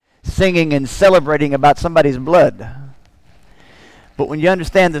singing and celebrating about somebody's blood. But when you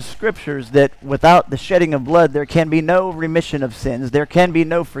understand the scriptures that without the shedding of blood, there can be no remission of sins, there can be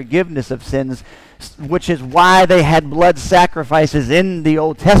no forgiveness of sins, which is why they had blood sacrifices in the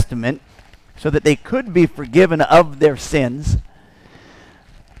Old Testament, so that they could be forgiven of their sins.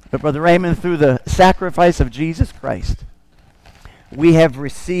 But Brother Raymond, through the sacrifice of Jesus Christ, we have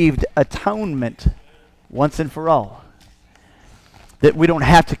received atonement once and for all. That we don't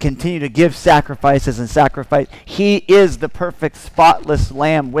have to continue to give sacrifices and sacrifice. He is the perfect, spotless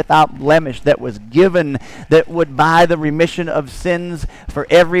lamb without blemish that was given, that would buy the remission of sins for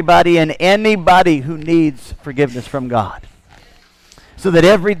everybody and anybody who needs forgiveness from God. So that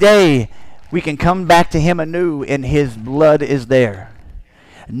every day we can come back to Him anew and His blood is there.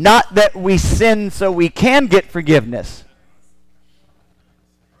 Not that we sin so we can get forgiveness.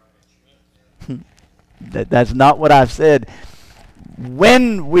 That's not what I've said.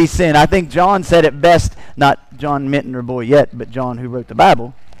 When we sin, I think John said it best, not John Minton or Boyette, but John who wrote the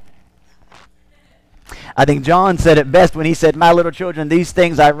Bible. I think John said it best when he said, "My little children, these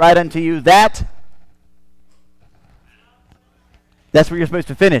things I write unto you that..." That's where you're supposed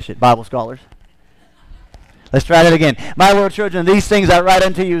to finish it, Bible scholars. Let's try that again. "My little children, these things I write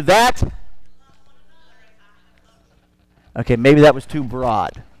unto you that..." Okay, maybe that was too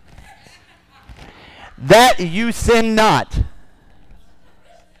broad. "That you sin not."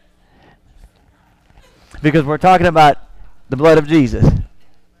 Because we're talking about the blood of Jesus.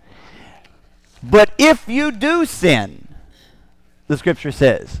 "But if you do sin," the scripture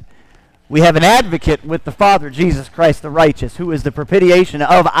says, "we have an advocate with the Father, Jesus Christ the righteous, who is the propitiation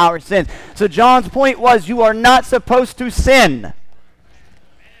of our sins." So John's point was, you are not supposed to sin.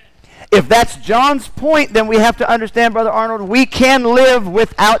 If that's John's point, then we have to understand, Brother Arnold, we can live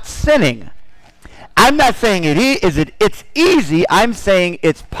without sinning. I'm not saying it's easy. I'm saying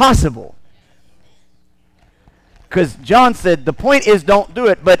it's possible. Because John said, the point is don't do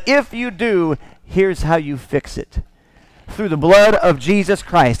it, but if you do, here's how you fix it. Through the blood of Jesus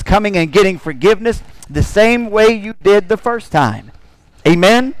Christ, coming and getting forgiveness the same way you did the first time.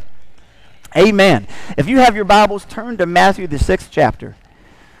 Amen? Amen. If you have your Bibles, turn to Matthew, the 6th chapter.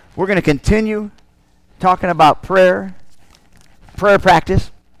 We're going to continue talking about prayer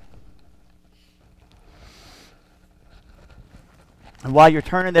practice. And while you're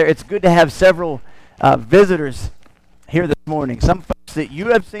turning there, it's good to have several visitors here this morning. Some folks that you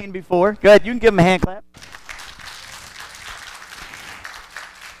have seen before. Go ahead, you can give them a hand clap.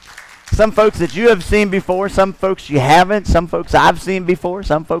 Some folks that you have seen before, some folks you haven't, some folks I've seen before,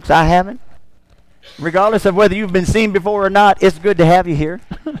 some folks I haven't. Regardless of whether you've been seen before or not, it's good to have you here.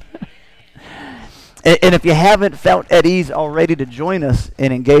 And if you haven't felt at ease already to join us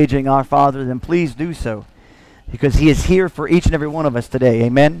in engaging our Father, then please do so, because He is here for each and every one of us today.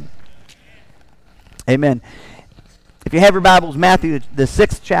 Amen? Amen. If you have your Bibles, Matthew, the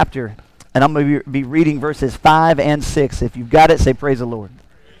 6th chapter, and I'm going to be reading verses 5 and 6. If you've got it, say praise the Lord.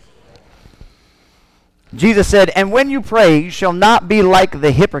 Jesus said, "And when you pray, you shall not be like the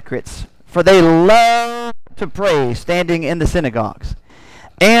hypocrites, for they love to pray standing in the synagogues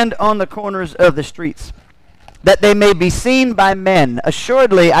and on the corners of the streets, that they may be seen by men.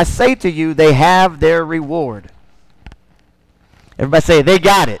 Assuredly, I say to you, they have their reward." Everybody say, they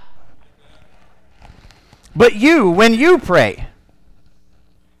got it. "But you, when you pray,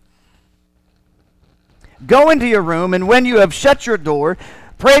 go into your room, and when you have shut your door,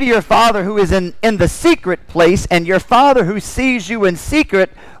 pray to your Father who is in the secret place, and your Father who sees you in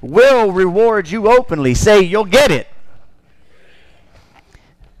secret will reward you openly." Say, you'll get it.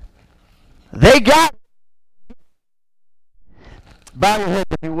 They got it. Bow your head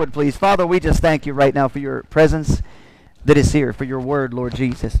if you would, please. Father, we just thank you right now for your presence that is here, for your word, Lord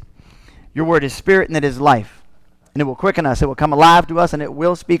Jesus. Your word is spirit and it is life. And it will quicken us. It will come alive to us, and it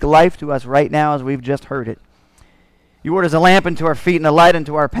will speak life to us right now as we've just heard it. Your word is a lamp unto our feet and a light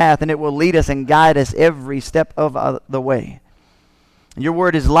unto our path, and it will lead us and guide us every step of the way. And your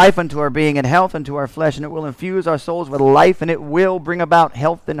word is life unto our being and health unto our flesh, and it will infuse our souls with life, and it will bring about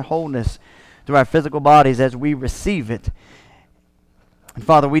health and wholeness to our physical bodies as we receive it. And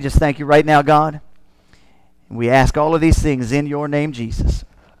Father, we just thank you right now, God. And we ask all of these things in your name, Jesus.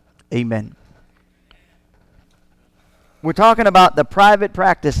 Amen. We're talking about the private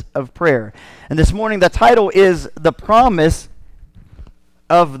practice of prayer. And this morning the title is The Promise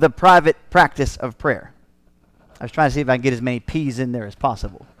of the Private Practice of Prayer. I was trying to see if I can get as many P's in there as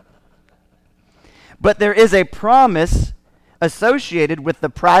possible. But there is a promise associated with the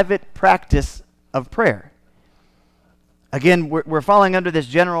private practice of prayer. Again, we're falling under this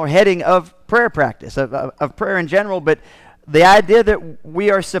general heading of prayer practice, of prayer in general, but the idea that we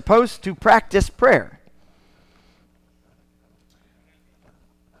are supposed to practice prayer.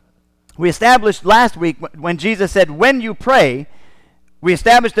 We established last week when Jesus said, when you pray, we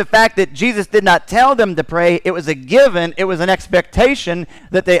established the fact that Jesus did not tell them to pray. It was a given. It was an expectation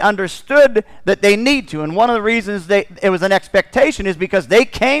that they understood that they need to. And one of the reasons it was an expectation is because they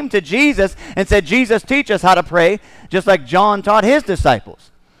came to Jesus and said, Jesus, teach us how to pray, just like John taught his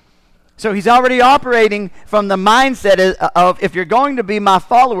disciples. So he's already operating from the mindset of, if you're going to be my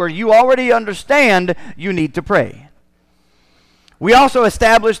follower, you already understand you need to pray. We also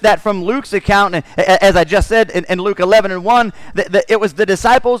established that from Luke's account, as I just said in Luke 11:1, that it was the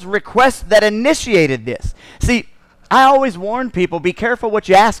disciples' request that initiated this. See, I always warn people, be careful what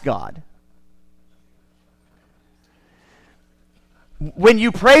you ask God. When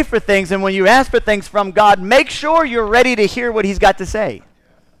you pray for things and when you ask for things from God, make sure you're ready to hear what he's got to say.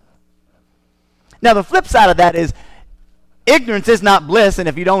 Now, the flip side of that is ignorance is not bliss, and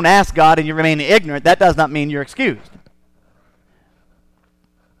if you don't ask God and you remain ignorant, that does not mean you're excused.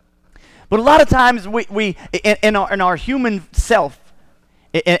 But a lot of times we in our human self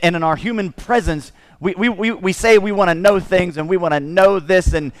and in our human presence, we say we want to know things and we want to know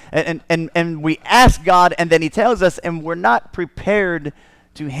this and we ask God and then he tells us and we're not prepared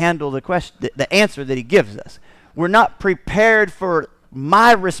to handle the question, the answer that he gives us. We're not prepared for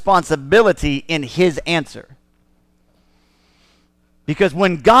my responsibility in his answer. Because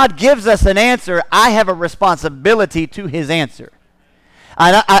when God gives us an answer, I have a responsibility to his answer.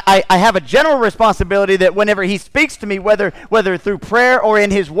 I have a general responsibility that whenever he speaks to me, whether through prayer or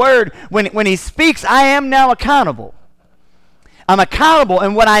in his word, when he speaks, I am now accountable. I'm accountable,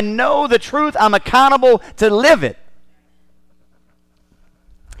 and when I know the truth, I'm accountable to live it.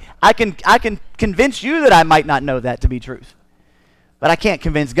 I can convince you that I might not know that to be truth. But I can't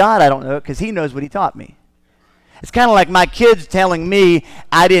convince God I don't know it because he knows what he taught me. It's kind of like my kids telling me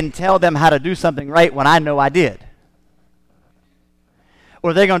I didn't tell them how to do something right when I know I did.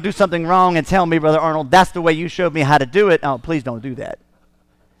 Or they're going to do something wrong and tell me, Brother Arnold, that's the way you showed me how to do it. Oh, please don't do that.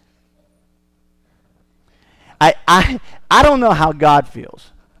 I don't know how God feels.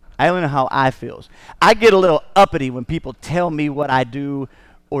 I only know how I feels. I get a little uppity when people tell me what I do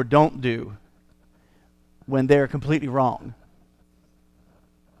or don't do when they're completely wrong.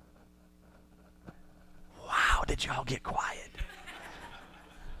 Wow, did y'all get quiet?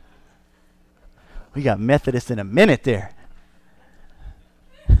 We got Methodists in a minute there.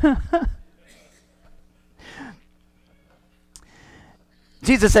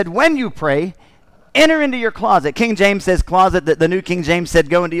 Jesus said, when you pray, enter into your closet. King James says closet. The New King James said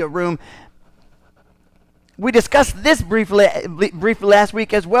go into your room. We discussed this briefly last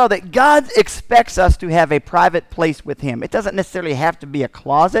week as well, that God expects us to have a private place with him. It doesn't necessarily have to be a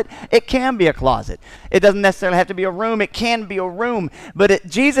closet. It can be a closet. It doesn't necessarily have to be a room. It can be a room. But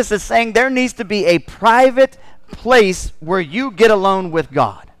Jesus is saying there needs to be a private place where you get alone with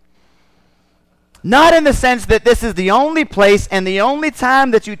God. Not in the sense that this is the only place and the only time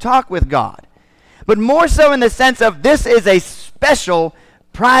that you talk with God, but more so in the sense of this is a special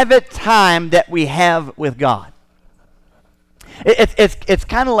private time that we have with God. It's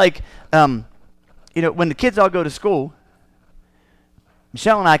kind of like, when the kids all go to school,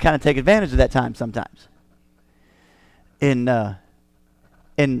 Michelle and I kind of take advantage of that time sometimes. And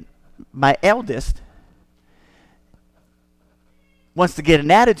my eldest wants to get an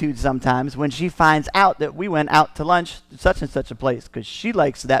attitude sometimes when she finds out that we went out to lunch to such and such a place because she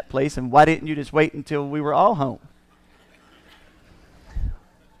likes that place, and why didn't you just wait until we were all home?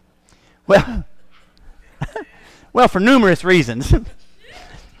 Well, for numerous reasons.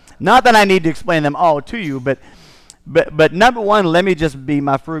 Not that I need to explain them all to you, but number one, let me just be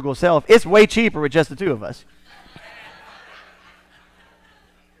my frugal self. It's way cheaper with just the two of us.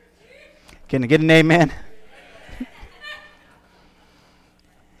 Can I get an amen?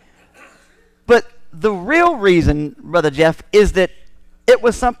 But the real reason, Brother Jeff, is that it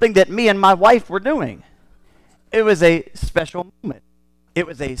was something that me and my wife were doing. It was a special moment. It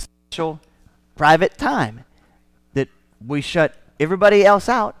was a special private time that we shut everybody else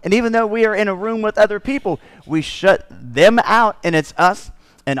out. And even though we are in a room with other people, we shut them out, and it's us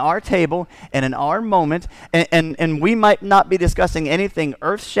and our table and in our moment. And we might not be discussing anything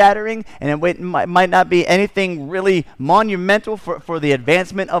earth-shattering, and it might not be anything really monumental for the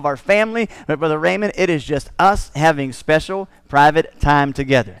advancement of our family. But Brother Raymond, it is just us having special private time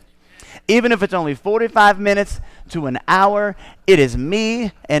together. Even if it's only 45 minutes to an hour, it is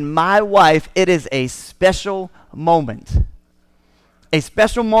me and my wife. It is a special moment. A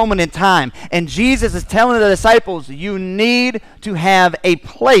special moment in time. And Jesus is telling the disciples, you need to have a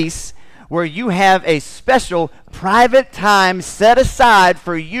place where you have a special private time set aside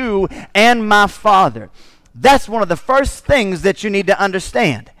for you and my Father. That's one of the first things that you need to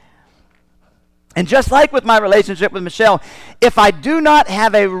understand. And just like with my relationship with Michelle, if I do not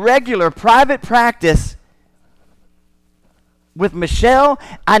have a regular private practice with Michelle,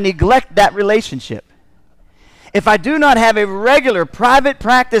 I neglect that relationship. If I do not have a regular private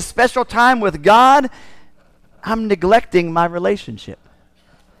practice, special time with God, I'm neglecting my relationship.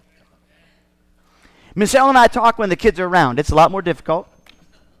 Michelle and I talk when the kids are around. It's a lot more difficult.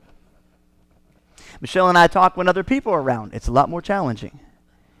 Michelle and I talk when other people are around. It's a lot more challenging.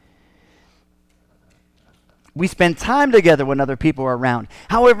 We spend time together when other people are around.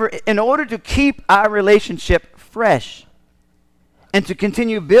 However, in order to keep our relationship fresh and to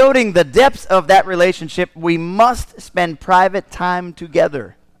continue building the depths of that relationship, we must spend private time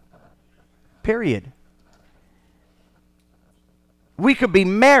together. Period. We could be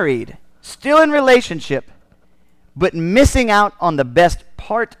married, still in relationship, but missing out on the best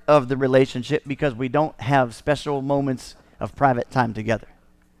part of the relationship because we don't have special moments of private time together.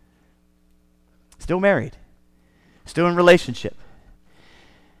 Still married, still in relationship.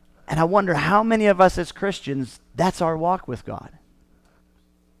 And I wonder how many of us as Christians, that's our walk with God.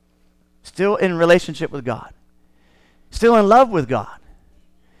 Still in relationship with God, still in love with God,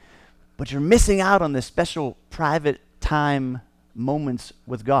 but you're missing out on the special private time moments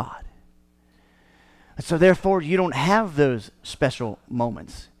with God. So therefore, you don't have those special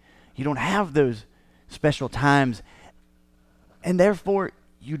moments. You don't have those special times. And therefore,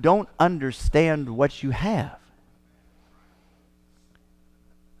 you don't understand what you have.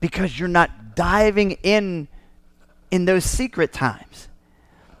 Because you're not diving in those secret times.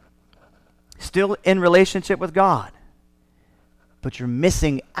 Still in relationship with God. But you're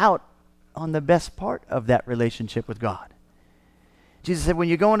missing out on the best part of that relationship with God. Jesus said, when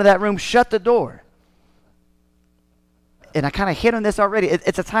you go into that room, shut the door. And I kind of hit on this already.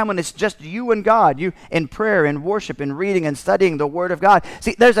 It's a time when it's just you and God, you in prayer and worship and reading and studying the Word of God.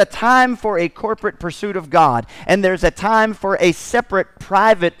 See, there's a time for a corporate pursuit of God, and there's a time for a separate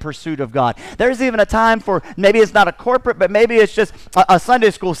private pursuit of God. There's even a time for, maybe it's not a corporate, but maybe it's just a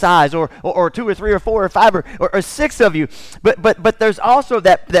Sunday school size, or 2 or 3 or 4 or 5 or 6 of you. But there's also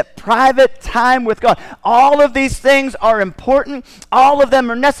that private time with God. All of these things are important. All of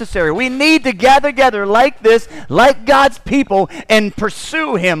them are necessary. We need to gather together like this, like God's people, and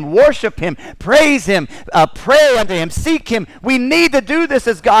pursue Him, worship Him, praise Him, pray unto Him, seek Him. We need to do this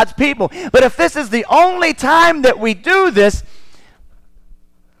as God's people. But if this is the only time that we do this,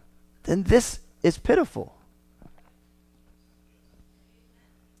 then this is pitiful.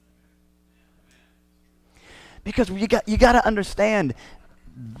 Because you got to understand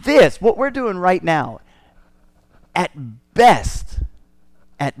this, what we're doing right now, at best,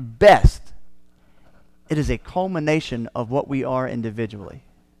 it is a culmination of what we are individually.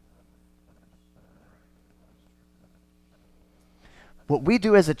 What we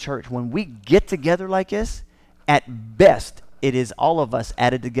do as a church, when we get together like this, at best, it is all of us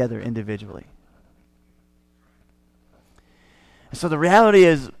added together individually. So the reality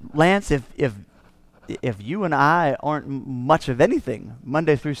is, Lance, if you and I aren't much of anything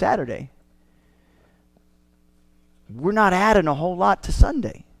Monday through Saturday, we're not adding a whole lot to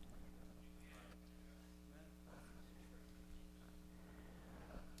Sunday.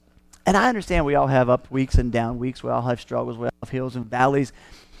 And I understand we all have up weeks and down weeks. We all have struggles. We all have hills and valleys.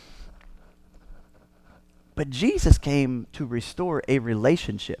 But Jesus came to restore a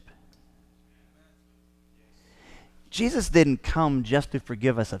relationship. Jesus didn't come just to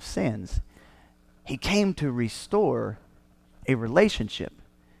forgive us of sins. He came to restore a relationship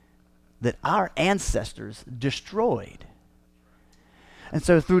that our ancestors destroyed. And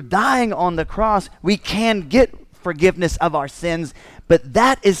so through dying on the cross, we can get forgiveness of our sins, but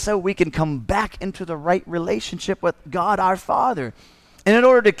that is so we can come back into the right relationship with God our Father. And in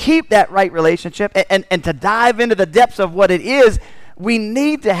order to keep that right relationship and to dive into the depths of what it is, we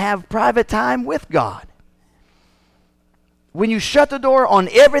need to have private time with God. When you shut the door on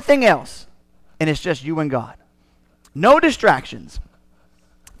everything else, and it's just you and God. No distractions.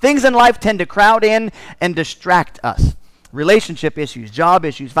 Things in life tend to crowd in and distract us. Relationship issues, job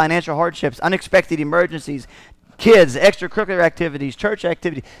issues, financial hardships, unexpected emergencies, kids, extracurricular activities, church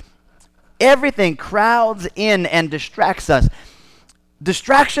activities. Everything crowds in and distracts us.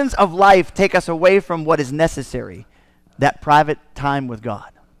 Distractions of life take us away from what is necessary, that private time with God.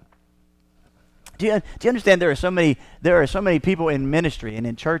 Do you understand there are so many people in ministry and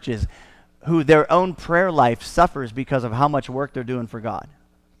in churches who their own prayer life suffers because of how much work they're doing for God?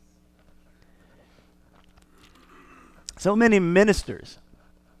 So many ministers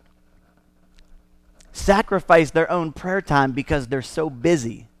sacrifice their own prayer time because they're so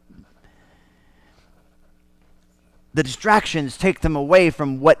busy. The distractions take them away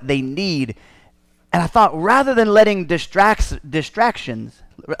from what they need. And I thought, rather than letting rather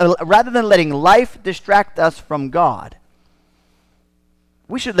than letting life distract us from God,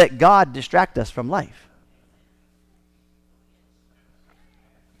 we should let God distract us from life.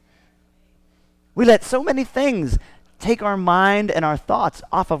 We let so many things take our mind and our thoughts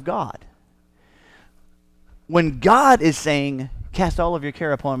off of God. When God is saying, cast all of your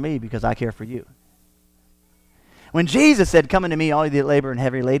care upon me because I care for you. When Jesus said, come unto me all you that labor and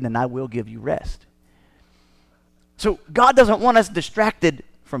heavy laden, and I will give you rest. So God doesn't want us distracted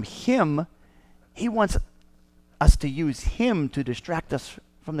from him. He wants us to use him to distract us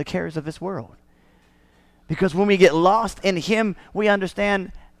from the cares of this world. Because when we get lost in him, we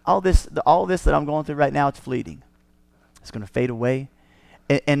understand all this that I'm going through right now, it's fleeting. It's going to fade away.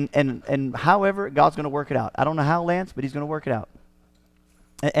 And however, God's going to work it out. I don't know how, Lance, but he's going to work it out.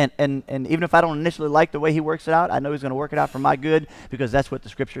 And even if I don't initially like the way he works it out, I know he's going to work it out for my good because that's what the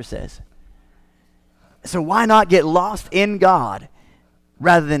scripture says. So why not get lost in God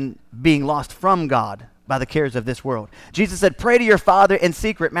rather than being lost from God by the cares of this world? Jesus said, pray to your Father in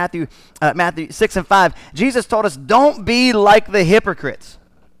secret, Matthew 6 and 5. Jesus told us, don't be like the hypocrites.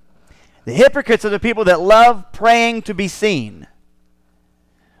 The hypocrites are the people that love praying to be seen.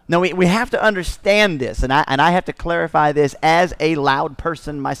 Now, we have to understand this, and I have to clarify this as a loud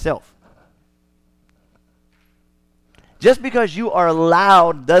person myself. Just because you are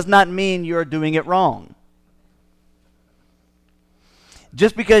loud does not mean you're doing it wrong.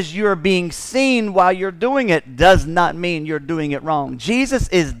 Just because you're being seen while you're doing it does not mean you're doing it wrong. Jesus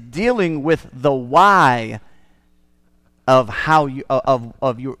is dealing with the why of how you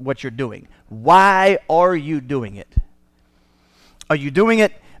what you're doing. Why are you doing it? Are you doing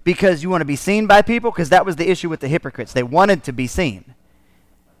it because you want to be seen by people? Because that was the issue with the hypocrites. They wanted to be seen.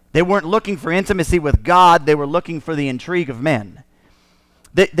 They weren't looking for intimacy with God. They were looking for the intrigue of men.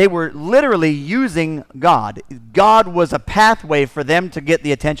 They were literally using God. God was a pathway for them to get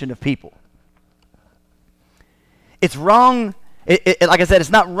the attention of people. It's wrong. Like I said, it's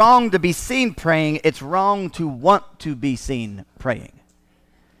not wrong to be seen praying. It's wrong to want to be seen praying.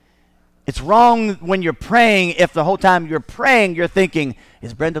 It's wrong when you're praying if the whole time you're praying you're thinking,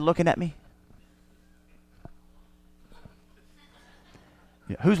 is Brenda looking at me?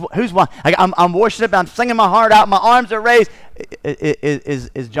 Who's I'm worshiping, I'm singing my heart out, my arms are raised.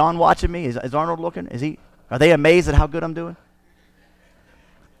 Is John watching me? Is Arnold looking? Are they amazed at how good I'm doing?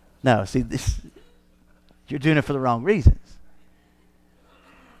 No, see, you're doing it for the wrong reasons.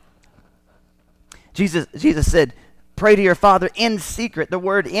 Jesus said, pray to your Father in secret. The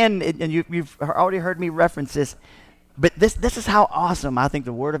word in, and you've already heard me reference this, but this is how awesome I think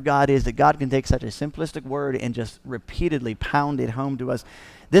the Word of God is, that God can take such a simplistic word and just repeatedly pound it home to us.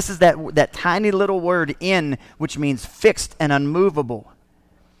 This is that tiny little word in, which means fixed and unmovable.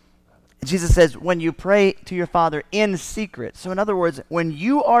 Jesus says, when you pray to your Father in secret. So in other words, when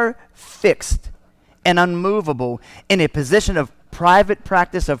you are fixed and unmovable in a position of private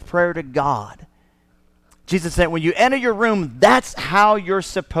practice of prayer to God, Jesus said, when you enter your room, that's how you're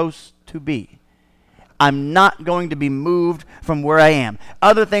supposed to be. I'm not going to be moved from where I am.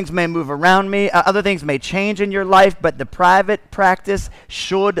 Other things may move around me. Other things may change in your life, but the private practice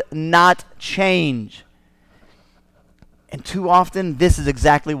should not change. And too often, this is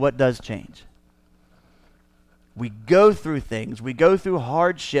exactly what does change. We go through things. We go through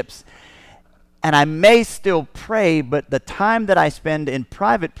hardships. And I may still pray, but the time that I spend in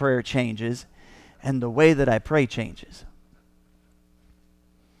private prayer changes, and the way that I pray changes.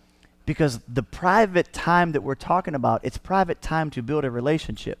 Because the private time that we're talking about, it's private time to build a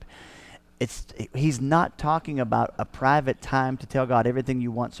relationship. He's not talking about a private time to tell God everything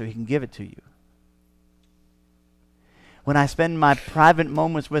you want so he can give it to you. When I spend my private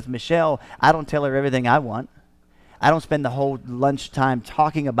moments with Michelle, I don't tell her everything I want. I don't spend the whole lunchtime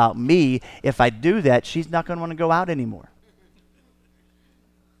talking about me. If I do that, she's not going to want to go out anymore.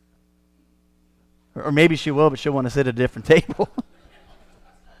 Or maybe she will, but she'll want to sit at a different table.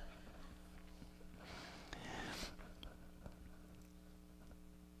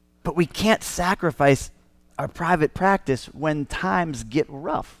 But we can't sacrifice our private practice when times get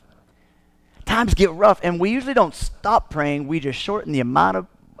rough. Times get rough, and we usually don't stop praying. We just shorten the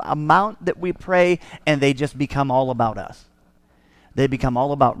amount that we pray, and they just become all about us. They become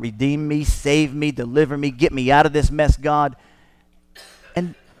all about redeem me, save me, deliver me, get me out of this mess, God.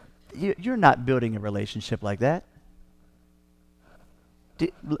 And you're not building a relationship like that.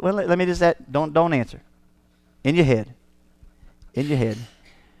 Let me just don't answer. In your head.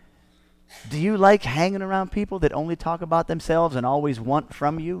 Do you like hanging around people that only talk about themselves and always want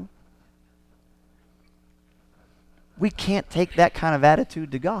from you? We can't take that kind of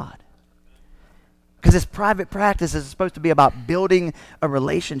attitude to God. Because His private practice is supposed to be about building a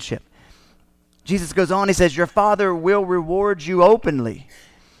relationship. Jesus goes on, He says, your Father will reward you openly.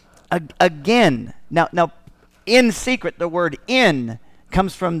 Again, now, in secret, the word in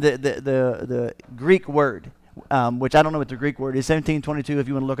comes from the Greek word, which I don't know what the Greek word is, 1722 if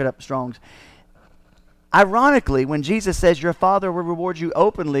you want to look it up, Strong's. Ironically, when Jesus says, your Father will reward you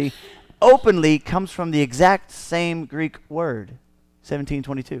openly, openly comes from the exact same Greek word,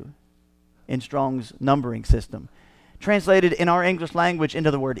 1722, in Strong's numbering system. Translated in our English language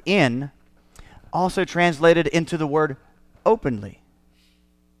into the word in, also translated into the word openly.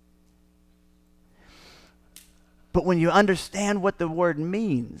 But when you understand what the word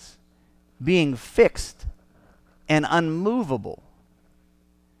means, being fixed and unmovable.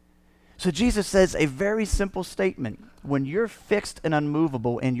 So Jesus says a very simple statement. When you're fixed and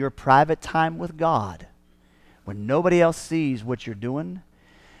unmovable in your private time with God, when nobody else sees what you're doing,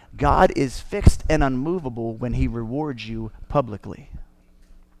 God is fixed and unmovable when He rewards you publicly.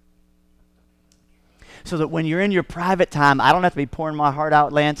 So that when you're in your private time, I don't have to be pouring my heart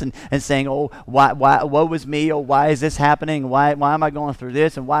out, Lance, and saying, oh, why, woe is me, oh, why is this happening, why am I going through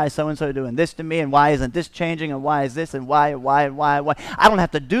this, and why is so-and-so doing this to me, and why isn't this changing, and why is this, and why. I don't have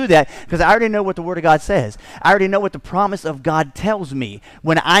to do that, because I already know what the Word of God says. I already know what the promise of God tells me.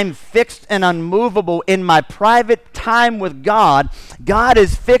 When I'm fixed and unmovable in my private time with God, God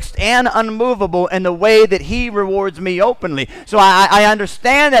is fixed and unmovable in the way that He rewards me openly. So I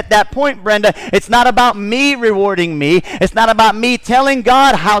understand at that point, Brenda, it's not about me rewarding me. It's not about me telling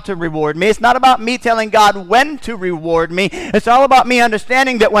God how to reward me. It's not about me telling God when to reward me. It's all about me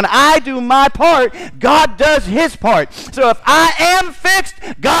understanding that when I do my part, God does His part. So if I am fixed,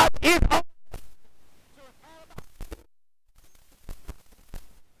 God is.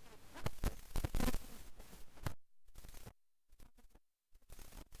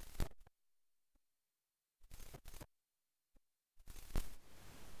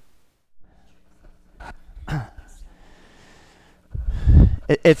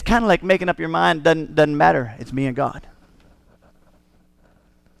 It's kind of like making up your mind. Doesn't matter. It's me and God.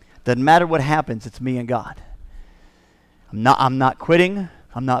 Doesn't matter what happens. It's me and God. I'm not quitting.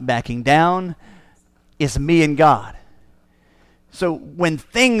 I'm not backing down. It's me and God. So when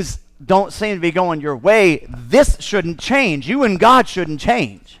things don't seem to be going your way, this shouldn't change. You and God shouldn't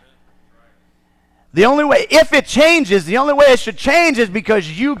change. The only way, if it changes, the only way it should change is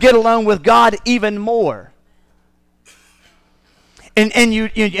because you get along with God even more. And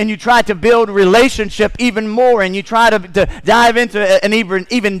you try to build relationship even more, and you try to dive into an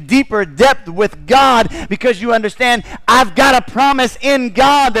even deeper depth with God, because you understand I've got a promise in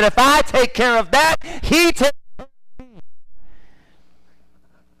God that if I take care of that, He takes care of me.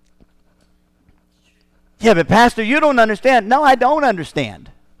 Yeah, but Pastor, you don't understand. No, I don't understand.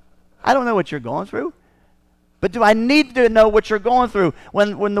 I don't know what you're going through. But do I need to know what you're going through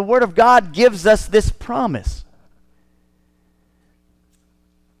when the Word of God gives us this promise?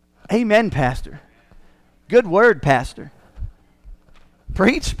 Amen, Pastor. Good word, Pastor.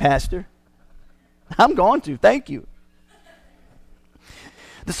 Preach, Pastor. I'm going to. Thank you.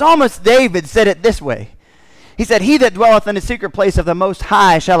 The psalmist David said it this way. He said, he that dwelleth in the secret place of the Most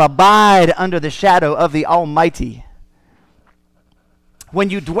High shall abide under the shadow of the Almighty. When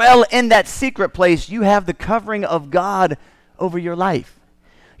you dwell in that secret place, you have the covering of God over your life.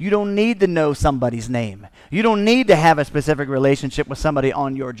 You don't need to know somebody's name. You don't need to have a specific relationship with somebody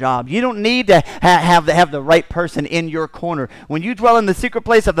on your job. You don't need to have the right person in your corner. When you dwell in the secret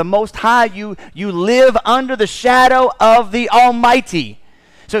place of the Most High, you live under the shadow of the Almighty.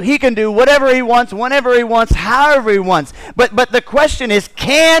 So He can do whatever He wants, whenever He wants, however He wants. But the question is,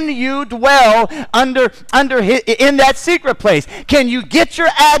 can you dwell in that secret place? Can you get your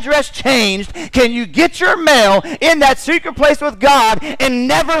address changed? Can you get your mail in that secret place with God and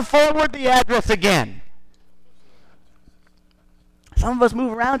never forward the address again? Some of us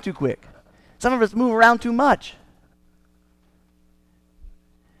move around too quick. Some of us move around too much.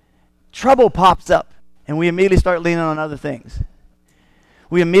 Trouble pops up, and we immediately start leaning on other things.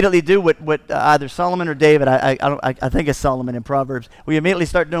 We immediately do what either Solomon or David, I think it's Solomon in Proverbs, we immediately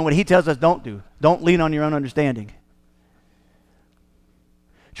start doing what he tells us don't do. Don't lean on your own understanding.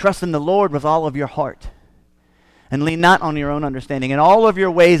 Trust in the Lord with all of your heart, and lean not on your own understanding. In all of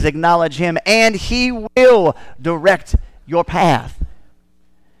your ways acknowledge Him, and He will direct your path.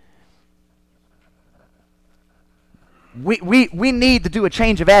 We need to do a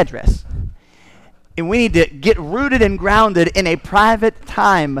change of address. And we need to get rooted and grounded in a private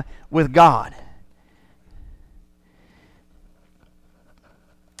time with God.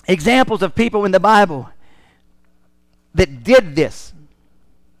 Examples of people in the Bible that did this.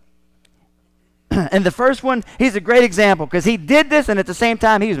 And the first one, he's a great example because he did this and at the same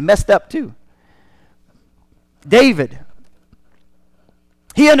time he was messed up too. David.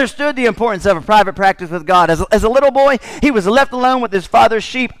 He understood the importance of a private practice with God. As a little boy, he was left alone with his father's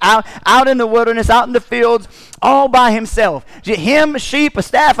sheep out in the wilderness, out in the fields, all by himself. Him, sheep, a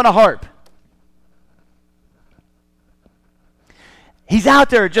staff, and a harp. He's out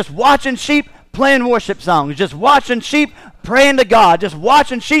there just watching sheep, playing worship songs, just watching sheep, praying to God, just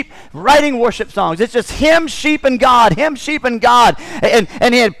watching sheep, writing worship songs. It's just him, sheep, and God, him, sheep, and God.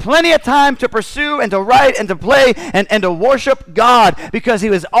 And he had plenty of time to pursue and to write and to play and to worship God because he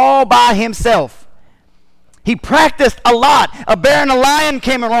was all by himself. He practiced a lot. A bear and a lion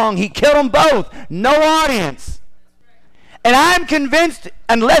came along. He killed them both. No audience. And I'm convinced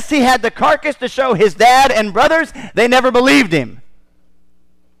unless he had the carcass to show his dad and brothers, they never believed him.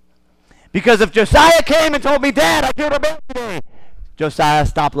 Because if Josiah came and told me, Dad, I killed a bear today, Josiah,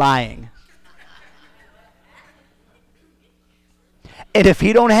 stop lying. And if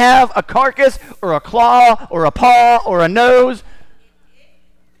he don't have a carcass or a claw or a paw or a nose,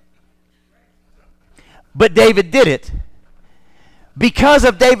 but David did it. Because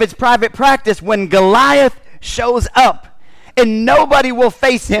of David's private practice, when Goliath shows up and nobody will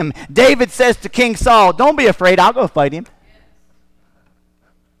face him, David says to King Saul, don't be afraid, I'll go fight him.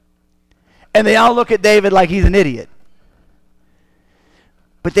 And they all look at David like he's an idiot.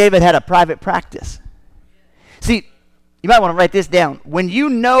 But David had a private practice. See, you might want to write this down. When you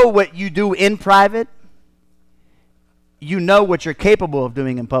know what you do in private, you know what you're capable of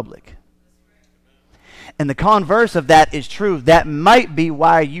doing in public. And the converse of that is true. That might be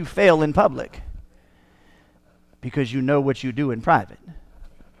why you fail in public. Because you know what you do in private.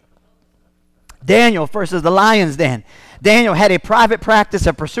 Daniel versus the lion's den. Daniel had a private practice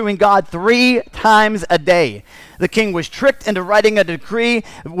of pursuing God 3 times a day. The king was tricked into writing a decree,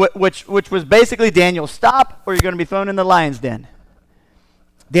 which was basically, Daniel, stop or you're going to be thrown in the lion's den.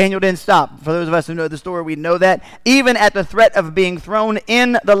 Daniel didn't stop. For those of us who know the story, we know that. Even at the threat of being thrown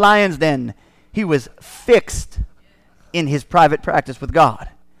in the lion's den, he was fixed in his private practice with God.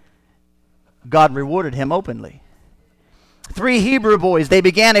 God rewarded him openly. 3 Hebrew boys, they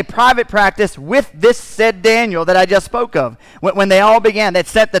began a private practice with this said Daniel that I just spoke of. When they all began, that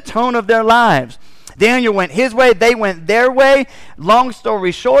set the tone of their lives. Daniel went his way, they went their way. Long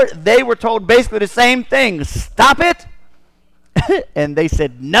story short, they were told basically the same thing. Stop it. And they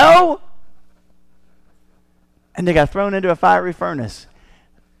said no. And they got thrown into a fiery furnace.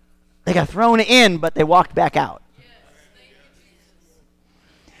 They got thrown in, but they walked back out.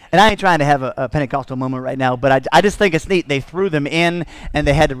 And I ain't trying to have a Pentecostal moment right now, but I just think it's neat. They threw them in, and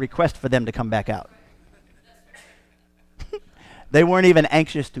they had to request for them to come back out. They weren't even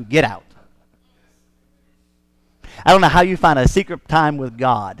anxious to get out. I don't know how you find a secret time with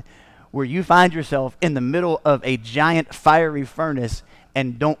God where you find yourself in the middle of a giant fiery furnace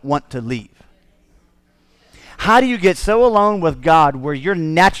and don't want to leave. How do you get so alone with God where your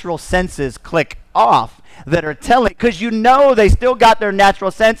natural senses click off that are telling, because you know they still got their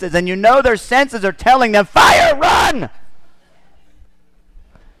natural senses, and you know their senses are telling them, fire, run!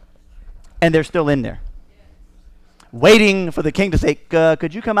 And they're still in there, waiting for the king to say,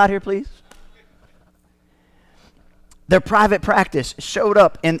 could you come out here, please? Their private practice showed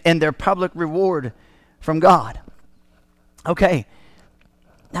up in their public reward from God. Okay,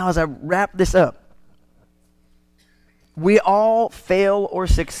 now as I wrap this up, we all fail or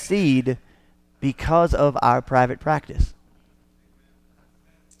succeed because of our private practice.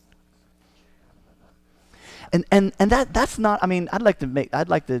 And that's not, I mean, I'd like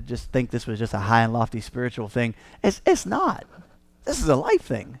to just think this was just a high and lofty spiritual thing. It's not. This is a life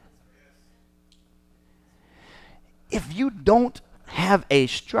thing. If you don't have a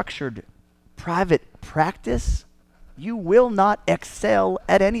structured private practice, you will not excel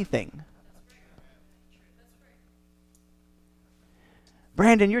at anything.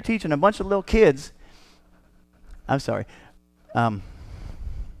 Brandon, you're teaching a bunch of little kids. I'm sorry.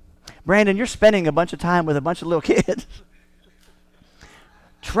 Brandon, you're spending a bunch of time with a bunch of little kids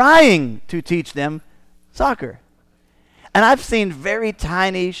trying to teach them soccer. And I've seen very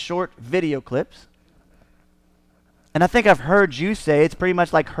tiny, short video clips. And I think I've heard you say it's pretty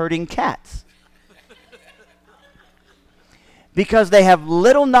much like herding cats. Because they have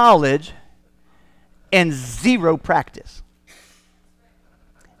little knowledge and zero practice.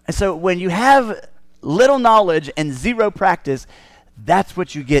 And so when you have little knowledge and zero practice, that's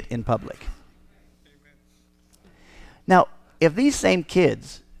what you get in public. Now, if these same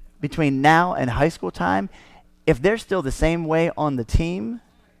kids between now and high school time, if they're still the same way on the team,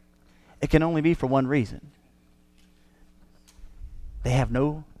 it can only be for one reason. They have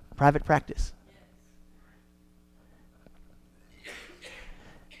no private practice.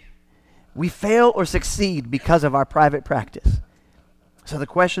 We fail or succeed because of our private practice. So the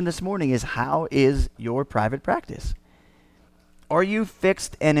question this morning is, how is your private practice? Are you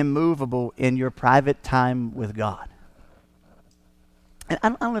fixed and immovable in your private time with God? And I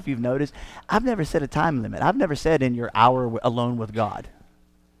don't know if you've noticed, I've never set a time limit. I've never said in your hour alone with God.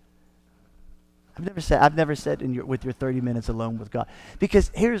 I've never said with your 30 minutes alone with God. Because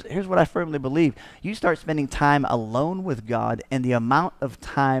here's what I firmly believe. You start spending time alone with God, and the amount of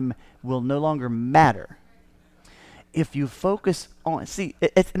time will no longer matter. If you focus on,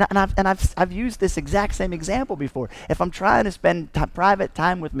 I've used this exact same example before. If I'm trying to spend private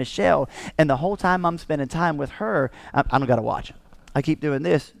time with Michelle, and the whole time I'm spending time with her, I don't got to watch. I keep doing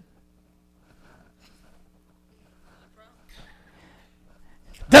this.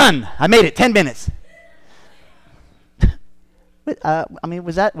 Done. I made it. 10 minutes.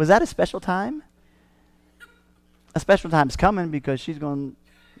 Was that a special time? A special time's coming because she's going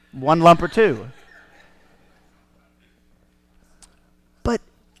one lump or two. But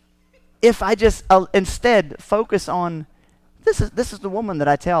if I just instead focus on this is the woman that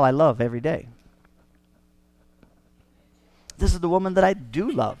I tell I love every day. This is the woman that I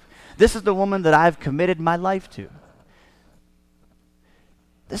do love. This is the woman that I've committed my life to.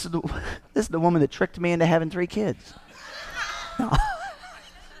 This is the woman that tricked me into having 3 kids. No.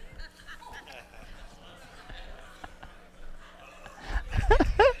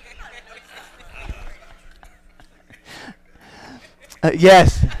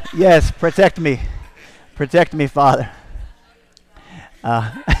 Yes, protect me, Father.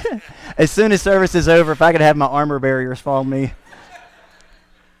 As soon as service is over, if I could have my armor bearers follow me.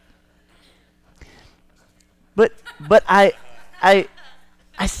 But I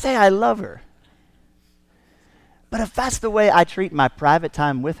say I love her. But if that's the way I treat my private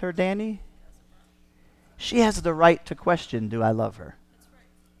time with her, Danny, she has the right to question, do I love her?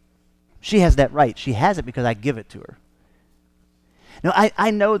 She has that right. She has it because I give it to her. Now, I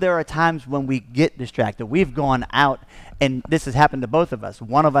know there are times when we get distracted. We've gone out, and this has happened to both of us.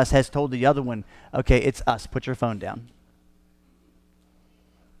 One of us has told the other one, okay, it's us. Put your phone down.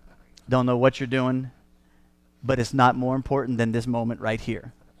 Don't know what you're doing, but it's not more important than this moment right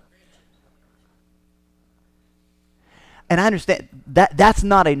here. And I understand that's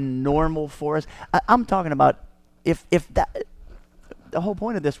not a normal for us. I'm talking about if that, the whole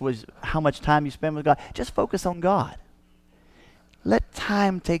point of this was how much time you spend with God. Just focus on God. Let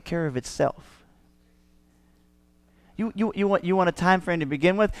time take care of itself. You want a time frame to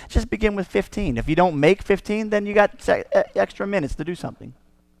begin with? Just begin with 15. If you don't make 15, then you got extra minutes to do something.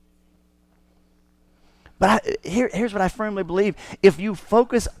 But here's what I firmly believe. If you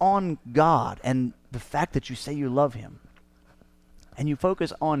focus on God and the fact that you say you love Him, and you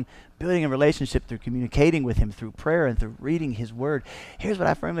focus on building a relationship through communicating with Him, through prayer and through reading His Word, here's what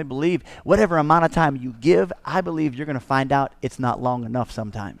I firmly believe. Whatever amount of time you give, I believe you're going to find out it's not long enough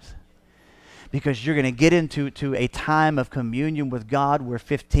sometimes. Because you're going to get into a time of communion with God where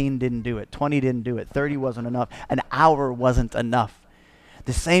 15 didn't do it, 20 didn't do it, 30 wasn't enough, an hour wasn't enough.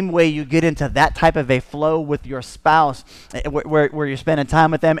 The same way you get into that type of a flow with your spouse where you're spending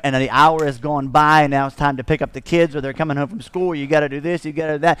time with them and the hour has gone by and now it's time to pick up the kids or they're coming home from school, you got to do this, you got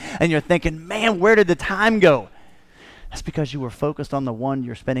to do that, and you're thinking, man, where did the time go? That's because you were focused on the one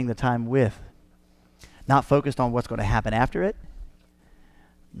you're spending the time with, not focused on what's going to happen after it,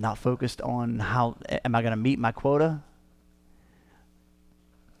 not focused on how am I going to meet my quota.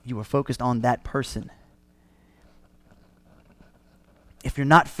 You were focused on that person. If you're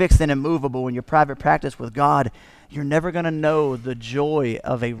not fixed and immovable in your private practice with God, you're never going to know the joy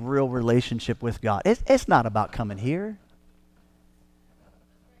of a real relationship with God. It's not about coming here.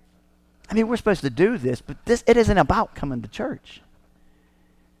 I mean, we're supposed to do this, but it isn't about coming to church.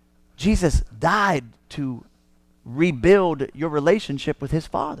 Jesus died to rebuild your relationship with His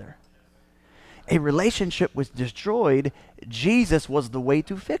Father. A relationship was destroyed. Jesus was the way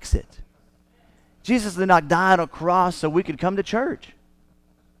to fix it. Jesus did not die on a cross so we could come to church.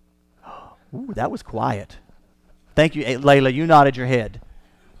 Ooh, that was quiet. Thank you, Layla. You nodded your head.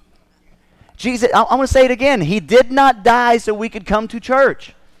 Jesus, I'm going to say it again. He did not die so we could come to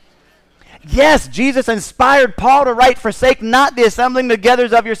church. Yes, Jesus inspired Paul to write, forsake not the assembling together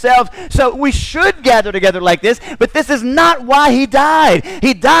of yourselves. So we should gather together like this, but this is not why He died.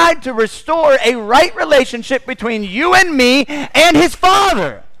 He died to restore a right relationship between you and me and His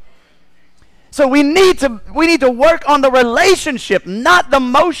Father. So we need to work on the relationship, not the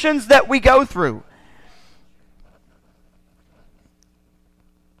motions that we go through.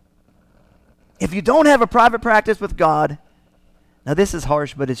 If you don't have a private practice with God, now this is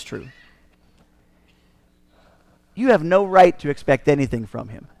harsh, but it's true. You have no right to expect anything from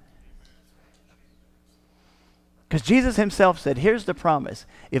him. Because Jesus himself said, here's the promise.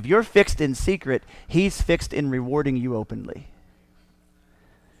 If you're fixed in secret, he's fixed in rewarding you openly.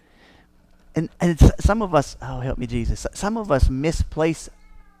 And some of us, oh help me Jesus, some of us misplace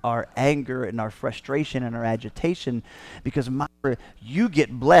our anger and our frustration and our agitation because you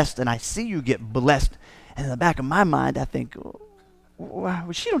get blessed and I see you get blessed. And in the back of my mind, I think,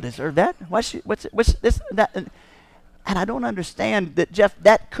 well, she don't deserve that. What's this, that? And I don't understand that, Jeff,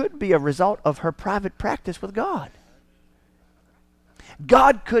 that could be a result of her private practice with God.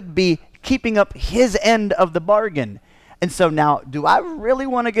 God could be keeping up his end of the bargain. And so now, do I really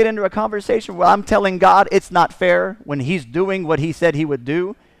want to get into a conversation where I'm telling God it's not fair when he's doing what he said he would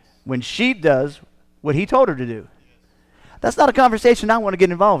do, when she does what he told her to do? That's not a conversation I want to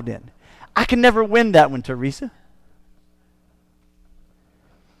get involved in. I can never win that one, Teresa.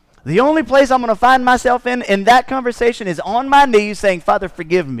 The only place I'm going to find myself in that conversation is on my knees saying, Father,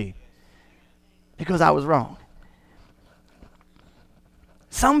 forgive me, because I was wrong.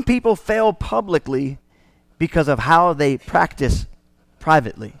 Some people fail publicly because of how they practice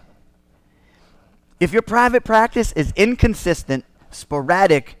privately. If your private practice is inconsistent,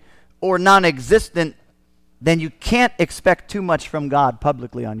 sporadic, or non-existent, then you can't expect too much from God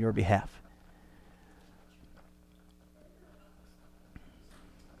publicly on your behalf.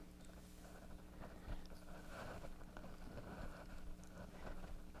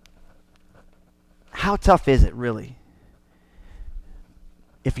 How tough is it really?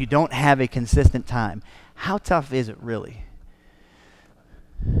 If you don't have a consistent time, how tough is it really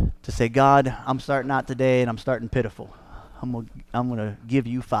to say, God, I'm starting out today and I'm starting pitiful. I'm going to give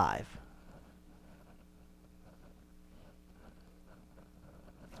you 5.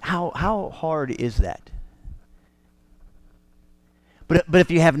 How hard is that? But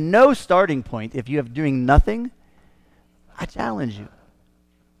if you have no starting point, if you have doing nothing, I challenge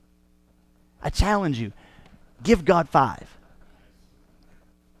you. Give God 5.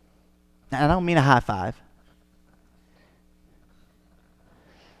 Now, I don't mean a high five.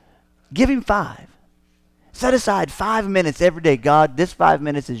 Give him 5. Set aside 5 minutes every day. God, this 5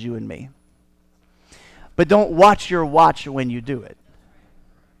 minutes is you and me. But don't watch your watch when you do it.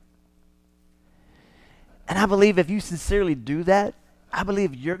 And I believe if you sincerely do that, I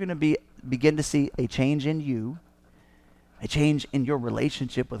believe you're going to begin to see a change in you, a change in your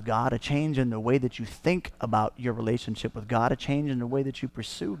relationship with God, a change in the way that you think about your relationship with God, a change in the way that you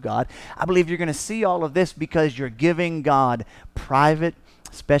pursue God. I believe you're going to see all of this because you're giving God private,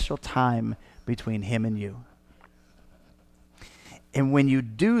 special time between him and you. And when you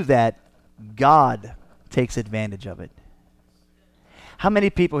do that, God takes advantage of it. How many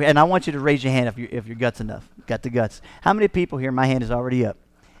people, and I want you to raise your hand if your guts enough, got the guts. How many people here, my hand is already up,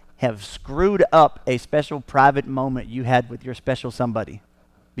 have screwed up a special private moment you had with your special somebody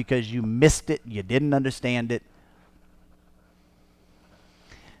because you missed it, you didn't understand it?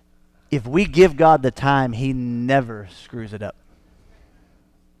 If we give God the time, he never screws it up.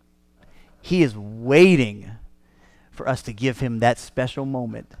 He is waiting for us to give him that special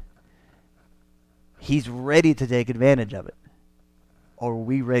moment. He's ready to take advantage of it. Or are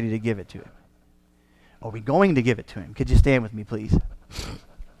we ready to give it to him? Are we going to give it to him? Could you stand with me, please?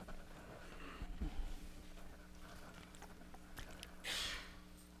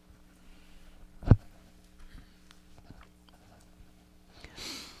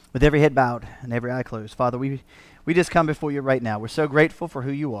 With every head bowed and every eye closed, Father, we just come before you right now. We're so grateful for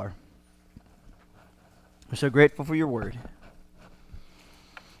who you are. We're so grateful for your word.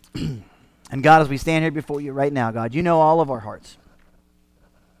 And God, as we stand here before you right now, God, you know all of our hearts.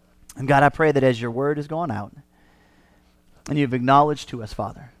 And God, I pray that as your word has gone out and you've acknowledged to us,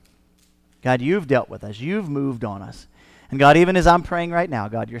 Father, God, you've dealt with us. You've moved on us. And God, even as I'm praying right now,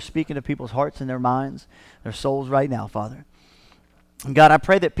 God, you're speaking to people's hearts and their minds, their souls right now, Father. And God, I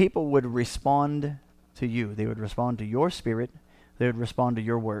pray that people would respond to you. They would respond to your spirit. They would respond to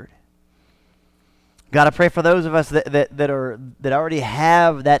your word. God, I pray for those of us that already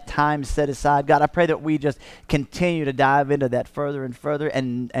have that time set aside. God, I pray that we just continue to dive into that further and further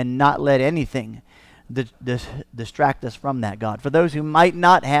and not let anything distract us from that, God. For those who might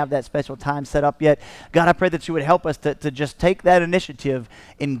not have that special time set up yet, God, I pray that you would help us to just take that initiative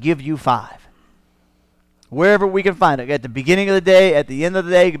and give you 5. Wherever we can find it, at the beginning of the day, at the end of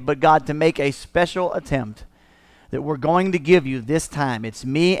the day, but God, to make a special attempt that we're going to give you this time. It's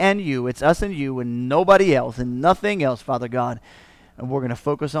me and you. It's us and you and nobody else and nothing else, Father God. And we're going to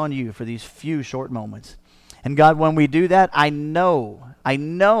focus on you for these few short moments. And God, when we do that, I know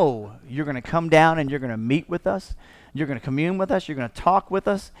you're going to come down and you're going to meet with us. You're going to commune with us. You're going to talk with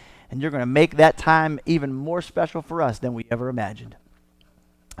us. And you're going to make that time even more special for us than we ever imagined.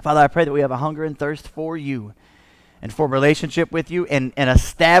 Father, I pray that we have a hunger and thirst for you and for relationship with you and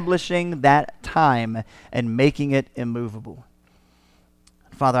establishing that time and making it immovable.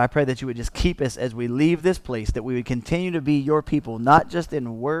 Father, I pray that you would just keep us as we leave this place, that we would continue to be your people, not just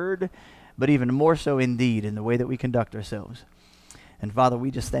in word, but even more so in deed, in the way that we conduct ourselves. And Father,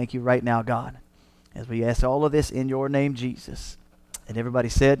 we just thank you right now, God, as we ask all of this in your name, Jesus. And everybody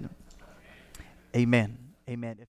said, amen. Amen.